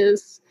 it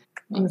is.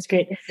 That's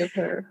great. Of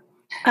her.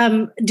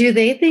 Do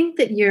they think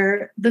that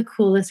you're the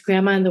coolest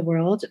grandma in the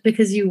world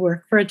because you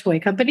work for a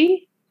toy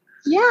company?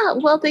 Yeah,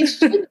 well, they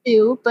should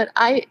do, but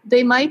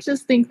they might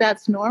just think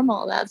that's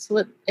normal. That's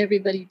what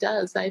everybody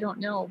does. I don't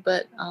know,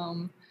 but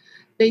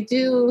they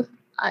do.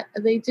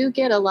 They do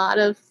get a lot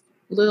of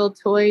little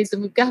toys,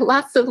 and we've got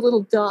lots of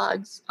little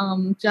dogs.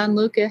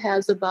 Gianluca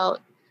has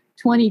about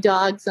 20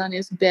 dogs on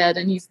his bed,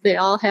 and they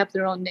all have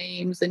their own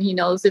names, and he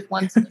knows if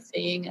one's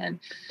missing. And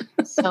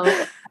so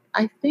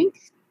I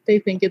think they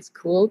think it's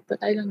cool,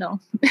 but I don't know.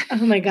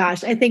 Oh my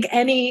gosh. I think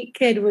any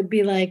kid would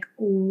be like,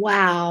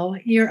 wow,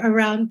 you're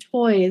around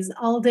toys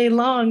all day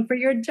long for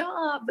your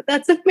job.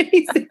 That's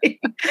amazing.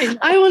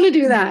 I want to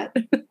do that.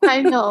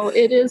 I know.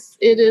 It is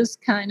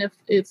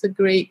it's a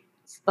great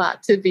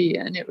spot to be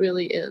in. It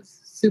really is.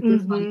 Super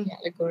fun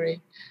category.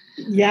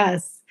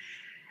 Yes.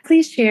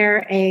 Please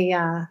share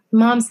a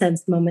mom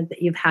sense moment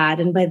that you've had.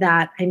 And by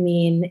that, I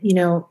mean,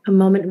 a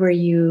moment where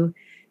you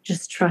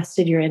just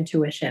trusted your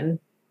intuition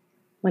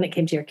when it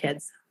came to your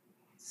kids.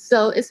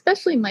 So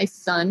especially my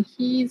son,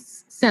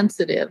 he's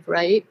sensitive,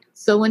 right?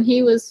 So when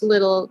he was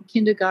little,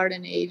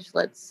 kindergarten age,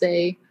 let's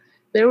say,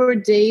 there were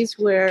days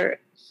where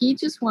he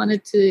just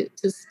wanted to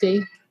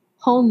stay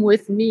home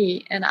with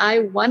me, and I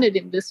wanted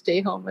him to stay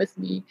home with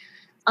me.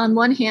 On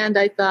one hand,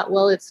 I thought,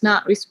 well, it's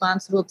not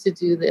responsible to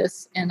do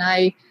this, and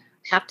I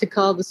have to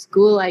call the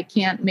school. I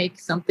can't make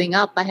something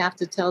up. I have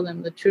to tell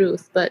them the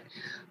truth. But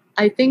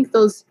I think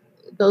those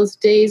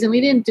days, and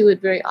we didn't do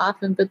it very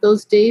often, but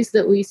those days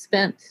that we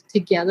spent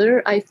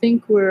together, I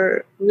think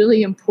were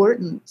really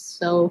important.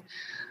 So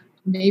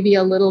maybe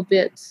a little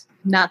bit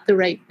not the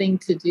right thing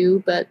to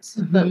do, but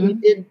we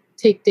did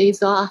take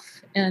days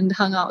off and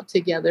hung out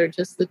together,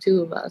 just the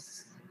two of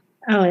us.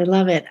 Oh, I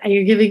love it.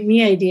 You're giving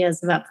me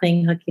ideas about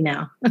playing hooky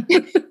now.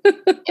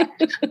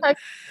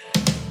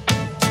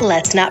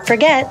 Let's not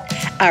forget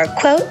our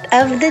quote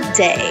of the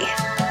day.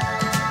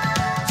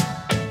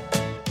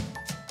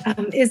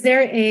 Is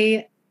there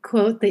a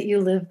quote that you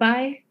live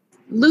by?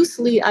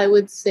 Loosely, I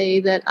would say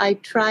that I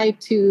try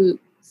to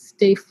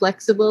stay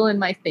flexible in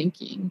my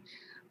thinking.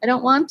 I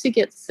don't want to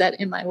get set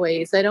in my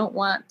ways. I don't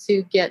want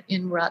to get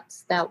in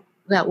ruts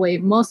that way,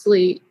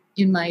 mostly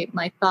in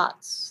my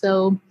thoughts.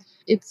 So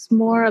it's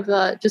more of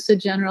just a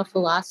general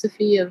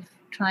philosophy of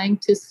trying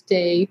to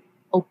stay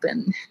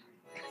open.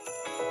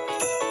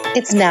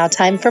 It's now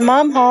time for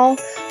Mom Haul,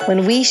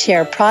 when we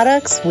share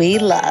products we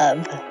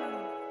love.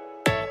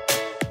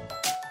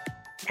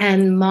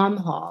 And Mom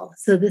Haul.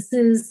 So this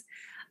is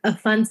a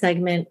fun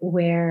segment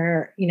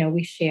where,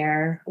 we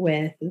share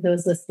with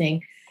those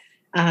listening.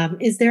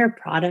 Is there a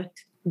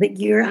product that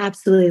you're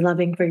absolutely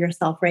loving for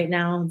yourself right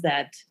now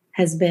that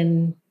has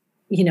been,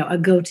 a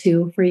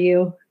go-to for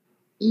you?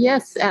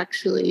 Yes,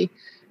 actually.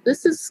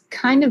 This is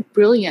kind of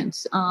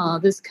brilliant.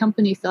 This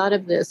company thought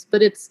of this,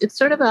 but it's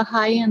sort of a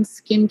high-end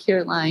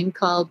skincare line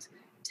called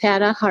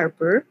Tata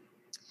Harper.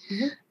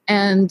 Mm-hmm.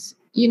 And,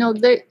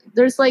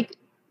 there's like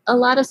a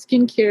lot of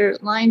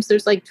skincare lines.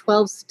 There's like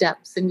 12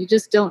 steps, and you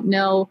just don't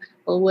know,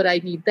 well, would I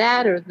need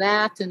that or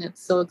that? And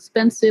it's so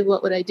expensive.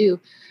 What would I do?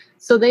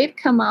 So they've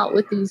come out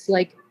with these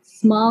like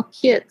small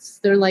kits.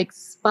 They're like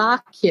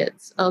spa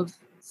kits of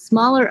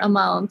smaller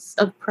amounts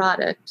of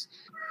product.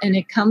 And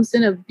it comes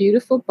in a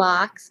beautiful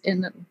box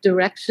and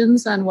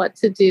directions on what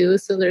to do.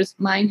 So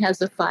mine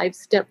has a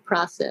 5-step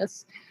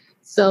process.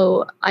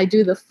 So I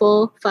do the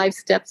full 5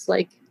 steps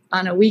like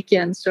on a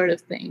weekend sort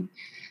of thing.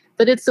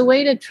 But it's a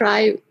way to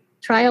try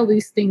all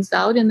these things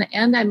out. In the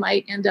end, I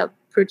might end up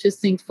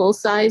purchasing full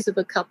size of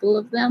a couple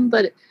of them,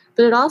 but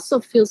it also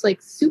feels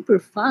like super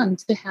fun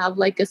to have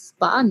like a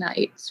spa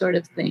night sort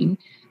of thing.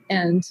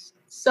 And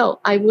so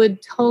I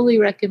would totally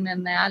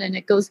recommend that. And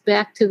it goes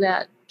back to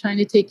that trying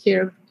to take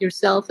care of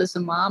yourself as a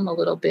mom a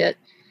little bit.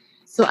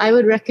 So I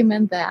would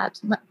recommend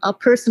that. A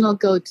personal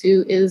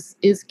go-to is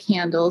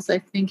candles. I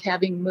think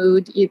having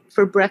mood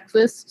for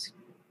breakfast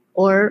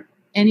or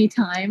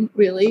anytime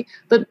really,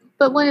 but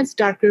when it's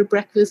darker,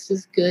 breakfast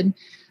is good.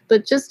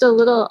 But just a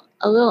little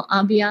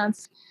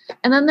ambiance.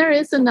 And then there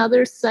is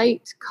another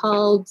site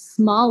called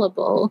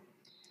Smallable,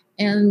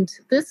 and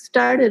this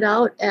started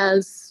out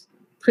as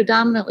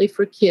predominantly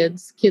for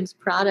kids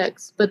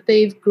products, but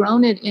they've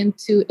grown it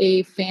into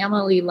a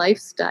family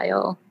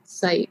lifestyle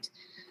site.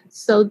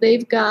 So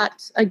they've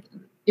got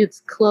it's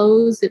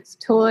clothes, it's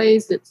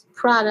toys, it's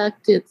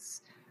product,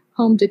 it's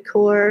home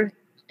decor,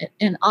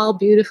 and all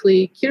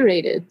beautifully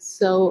curated.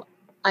 So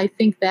I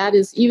think that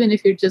is, even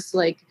if you're just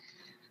like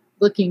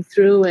looking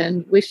through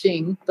and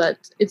wishing,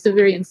 but it's a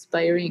very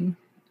inspiring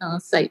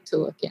site to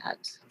look at.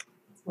 It's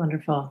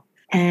wonderful.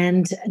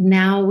 And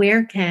now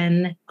where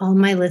can all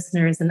my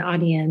listeners and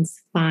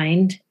audience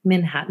find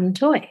Manhattan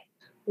Toy?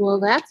 Well,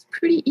 that's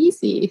pretty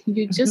easy.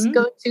 You just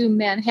go to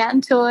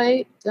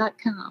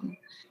manhattantoy.com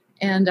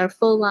and our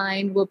full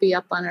line will be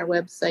up on our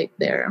website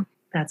there.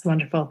 That's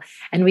wonderful.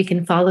 And we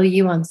can follow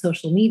you on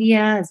social media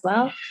as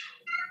well?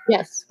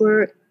 Yes,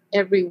 we're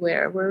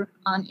everywhere. We're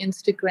on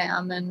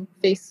Instagram and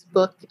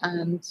Facebook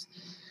and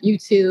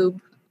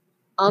YouTube,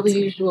 all the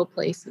usual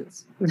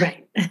places.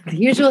 Right. The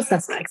usual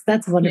suspects.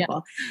 That's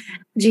wonderful.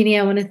 Yeah. Jeanne,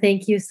 I want to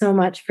thank you so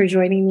much for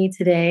joining me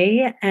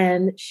today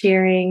and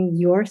sharing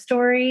your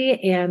story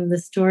and the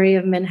story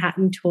of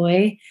Manhattan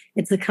Toy.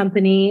 It's a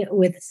company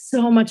with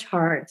so much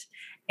heart.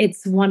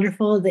 It's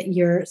wonderful that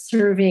you're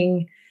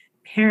serving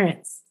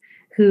parents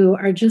who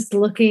are just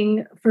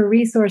looking for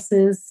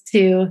resources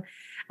to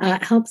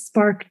help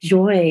spark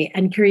joy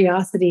and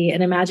curiosity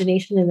and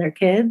imagination in their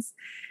kids.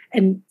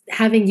 And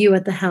having you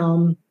at the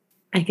helm,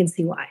 I can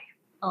see why.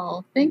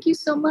 Oh, thank you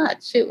so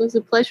much. It was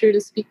a pleasure to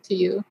speak to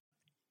you.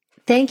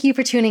 Thank you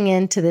for tuning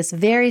in to this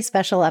very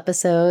special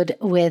episode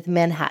with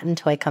Manhattan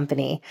Toy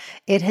Company.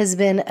 It has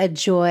been a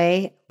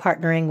joy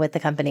partnering with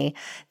the company.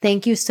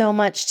 Thank you so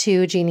much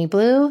to Jeanne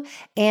Bleu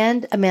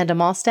and Amanda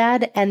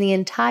Malstad and the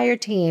entire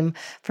team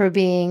for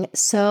being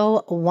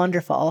so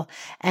wonderful.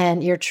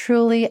 And you're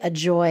truly a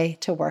joy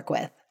to work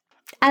with.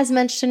 As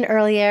mentioned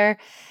earlier,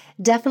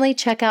 definitely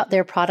check out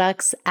their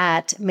products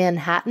at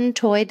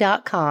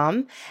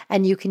manhattantoy.com,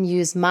 and you can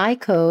use my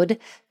code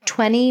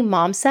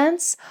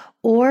 20momsense,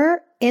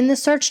 or in the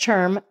search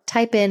term,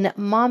 type in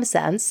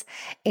momsense,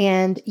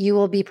 and you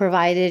will be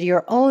provided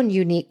your own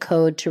unique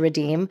code to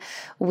redeem,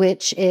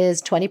 which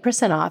is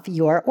 20% off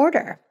your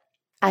order.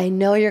 I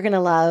know you're going to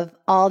love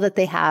all that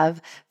they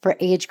have for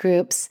age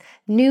groups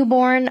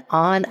newborn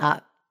on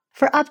up.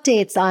 For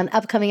updates on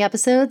upcoming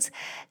episodes,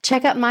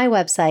 check out my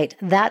website,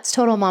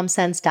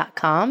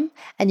 that'stotalmomsense.com,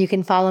 and you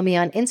can follow me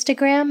on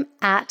Instagram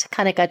at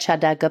Kanika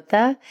Chadda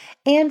Gupta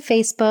and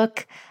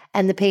Facebook,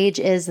 and the page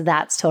is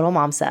That's Total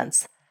Mom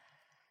Sense.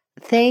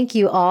 Thank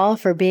you all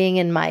for being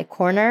in my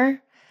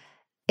corner.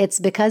 It's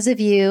because of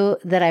you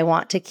that I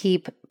want to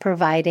keep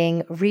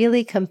providing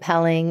really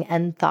compelling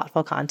and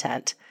thoughtful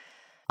content.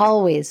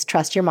 Always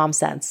trust your mom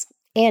sense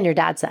and your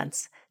dad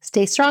sense.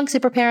 Stay strong,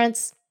 super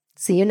parents.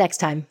 See you next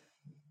time.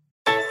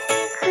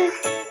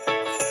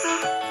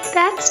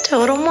 That's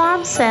Total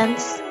Mom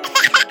Sense.